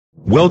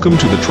Welcome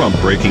to the Trump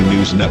Breaking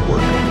News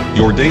Network,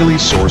 your daily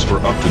source for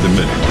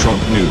up-to-the-minute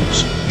Trump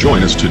news.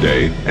 Join us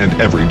today and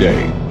every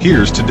day.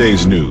 Here's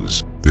today's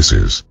news. This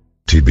is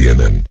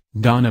TBNN.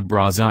 Donna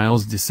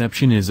Brazile's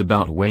deception is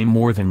about way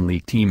more than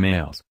leaked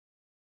emails.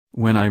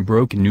 When I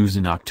broke news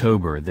in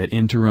October that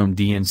interim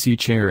DNC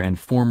chair and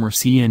former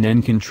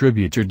CNN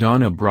contributor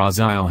Donna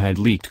Brazile had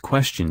leaked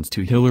questions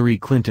to Hillary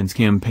Clinton's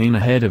campaign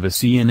ahead of a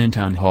CNN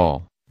town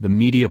hall, the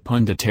media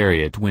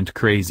punditariat went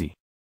crazy.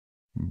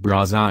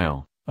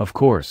 Brazile, of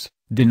course,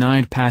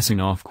 denied passing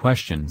off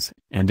questions,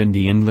 and in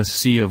the endless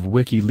sea of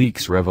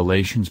WikiLeaks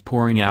revelations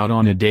pouring out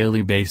on a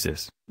daily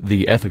basis,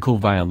 the ethical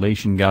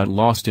violation got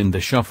lost in the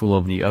shuffle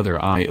of the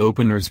other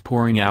eye-openers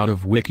pouring out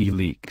of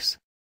WikiLeaks.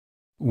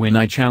 When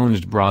I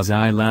challenged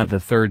Brazile at the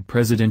third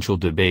presidential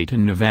debate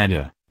in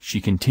Nevada,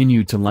 she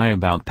continued to lie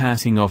about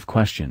passing off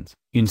questions,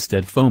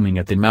 instead foaming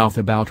at the mouth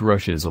about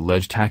Russia's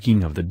alleged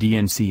hacking of the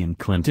DNC and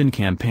Clinton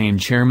campaign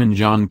chairman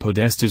John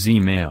Podesta's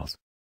emails.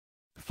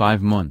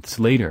 5 months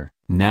later,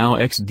 now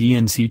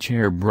ex-DNC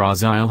chair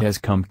Brazile has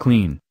come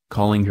clean,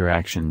 calling her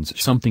actions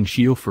something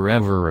she'll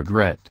forever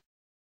regret.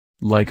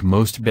 Like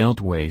most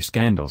Beltway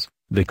scandals,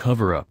 the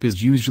cover-up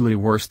is usually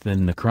worse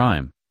than the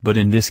crime, but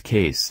in this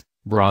case,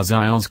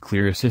 Brazile's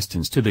clear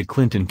assistance to the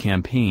Clinton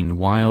campaign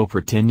while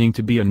pretending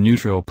to be a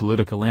neutral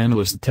political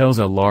analyst tells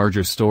a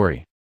larger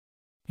story.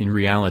 In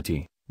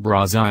reality,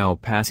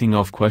 Brazile passing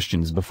off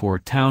questions before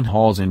town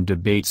halls and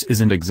debates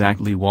isn't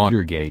exactly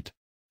Watergate.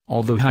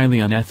 Although highly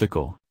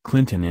unethical,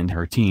 Clinton and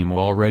her team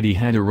already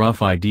had a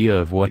rough idea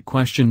of what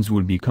questions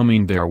would be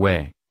coming their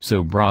way,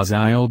 so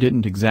Brazile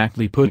didn't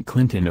exactly put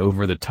Clinton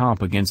over the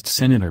top against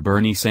Senator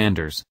Bernie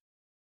Sanders.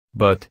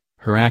 But,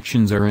 her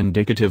actions are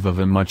indicative of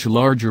a much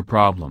larger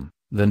problem,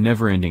 the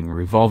never-ending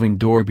revolving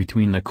door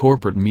between the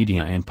corporate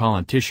media and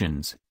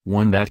politicians,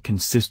 one that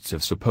consists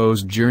of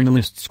supposed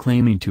journalists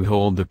claiming to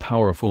hold the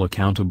powerful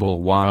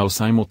accountable while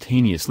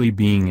simultaneously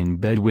being in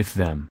bed with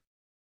them.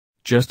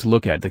 Just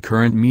look at the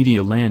current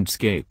media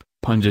landscape.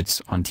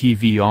 Pundits on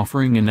TV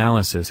offering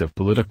analysis of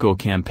political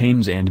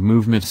campaigns and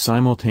movements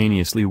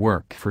simultaneously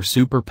work for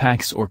super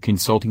PACs or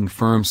consulting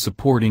firms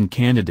supporting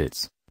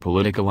candidates.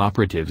 Political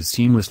operatives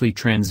seamlessly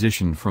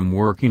transition from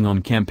working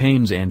on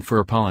campaigns and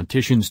for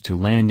politicians to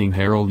landing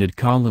heralded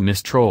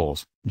columnist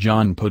trolls,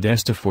 John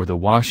Podesta for The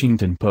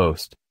Washington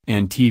Post,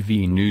 and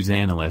TV news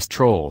analyst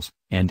trolls,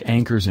 and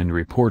anchors and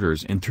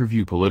reporters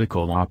interview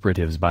political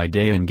operatives by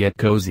day and get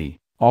cozy,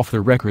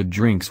 off-the-record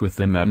drinks with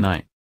them at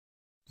night.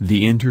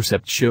 The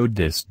Intercept showed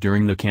this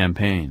during the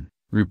campaign,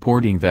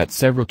 reporting that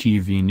several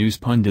TV news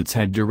pundits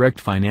had direct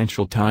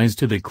financial ties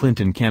to the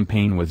Clinton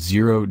campaign with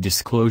zero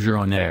disclosure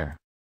on air.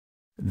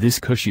 This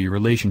cushy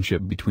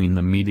relationship between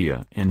the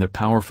media and the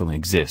powerful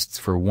exists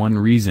for one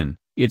reason: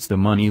 it's the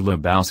money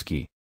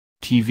Lebowski.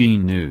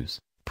 TV news,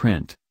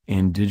 print,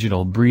 and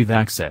digital breathe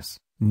access.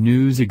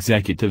 News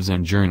executives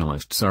and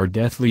journalists are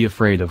deathly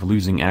afraid of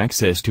losing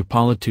access to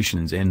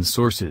politicians and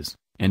sources,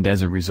 and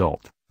as a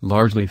result,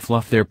 largely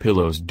fluff their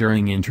pillows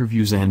during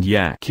interviews and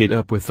yak it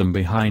up with them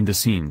behind the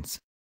scenes.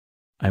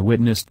 I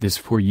witnessed this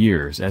for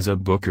years as a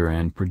booker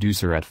and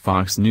producer at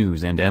Fox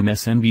News and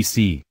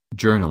MSNBC.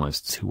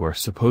 Journalists who are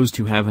supposed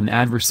to have an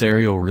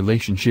adversarial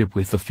relationship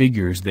with the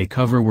figures they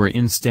cover were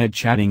instead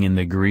chatting in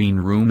the green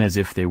room as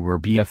if they were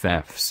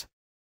BFFs.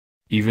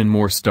 Even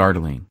more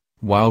startling,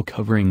 while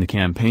covering the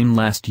campaign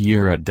last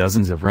year at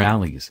dozens of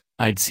rallies,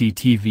 I'd see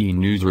TV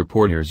news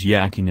reporters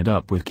yakking it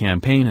up with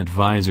campaign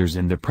advisors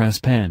in the press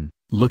pen,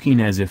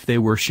 looking as if they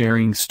were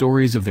sharing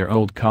stories of their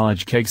old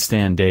college keg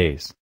stand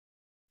days.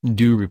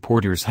 Do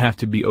reporters have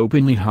to be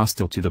openly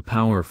hostile to the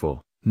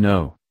powerful?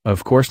 No,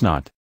 of course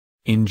not.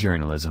 In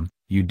journalism,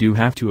 you do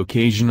have to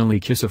occasionally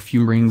kiss a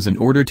few rings in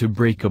order to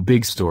break a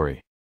big story.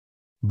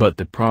 But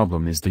the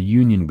problem is the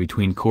union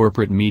between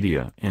corporate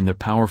media and the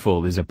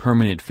powerful is a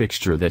permanent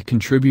fixture that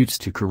contributes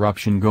to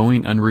corruption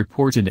going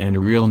unreported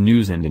and real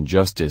news and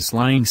injustice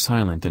lying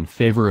silent in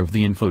favor of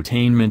the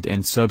infotainment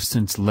and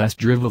substance-less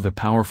drivel the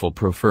powerful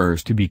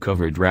prefers to be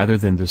covered rather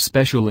than the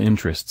special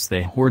interests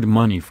they hoard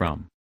money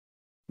from.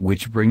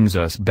 Which brings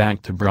us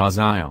back to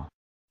Brazile.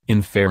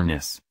 In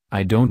fairness,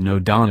 I don't know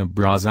Donna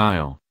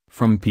Brazile.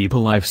 From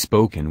people I've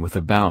spoken with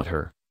about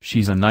her,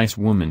 she's a nice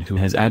woman who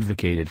has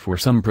advocated for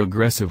some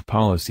progressive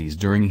policies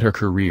during her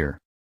career.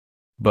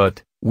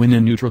 But, when a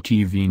neutral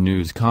TV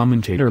news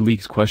commentator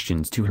leaks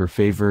questions to her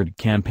favored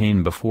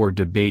campaign before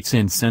debates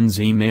and sends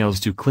emails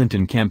to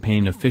Clinton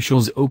campaign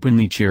officials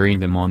openly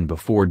cheering them on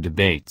before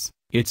debates,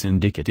 it's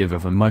indicative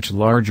of a much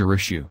larger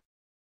issue.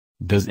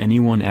 Does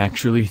anyone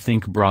actually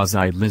think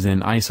Brazile is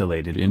an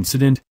isolated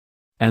incident?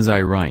 As I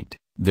write,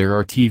 there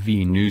are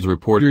TV news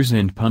reporters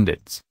and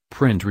pundits,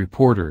 print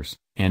reporters,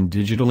 and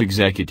digital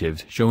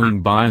executives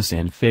showing bias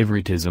and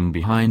favoritism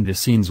behind the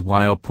scenes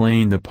while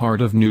playing the part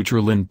of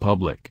neutral in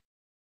public.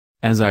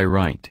 As I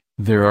write,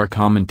 there are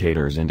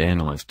commentators and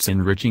analysts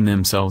enriching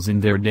themselves in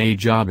their day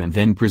job and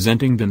then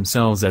presenting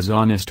themselves as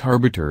honest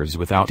arbiters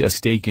without a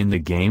stake in the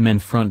game in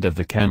front of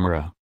the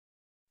camera.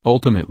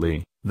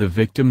 Ultimately, the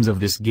victims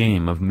of this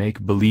game of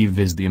make-believe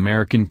is the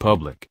American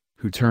public,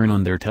 who turn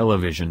on their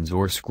televisions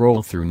or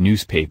scroll through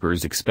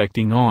newspapers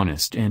expecting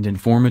honest and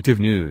informative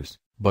news,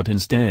 but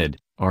instead,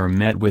 are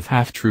met with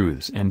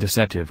half-truths and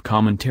deceptive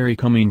commentary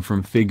coming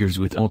from figures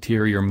with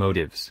ulterior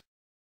motives.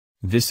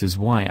 This is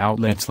why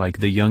outlets like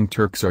the Young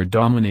Turks are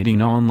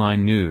dominating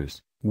online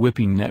news,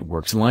 whipping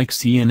networks like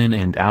CNN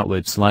and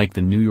outlets like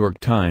the New York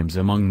Times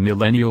among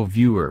millennial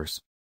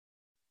viewers,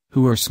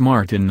 who are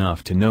smart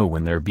enough to know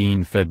when they're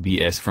being fed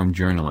BS from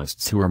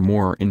journalists who are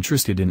more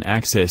interested in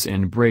access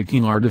and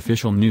breaking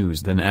artificial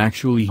news than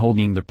actually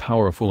holding the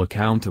powerful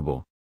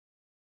accountable.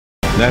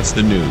 That's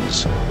the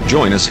news.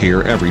 Join us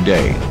here every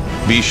day.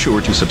 Be sure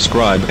to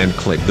subscribe and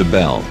click the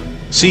bell.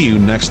 See you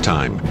next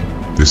time.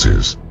 This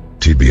is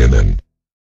TBNN.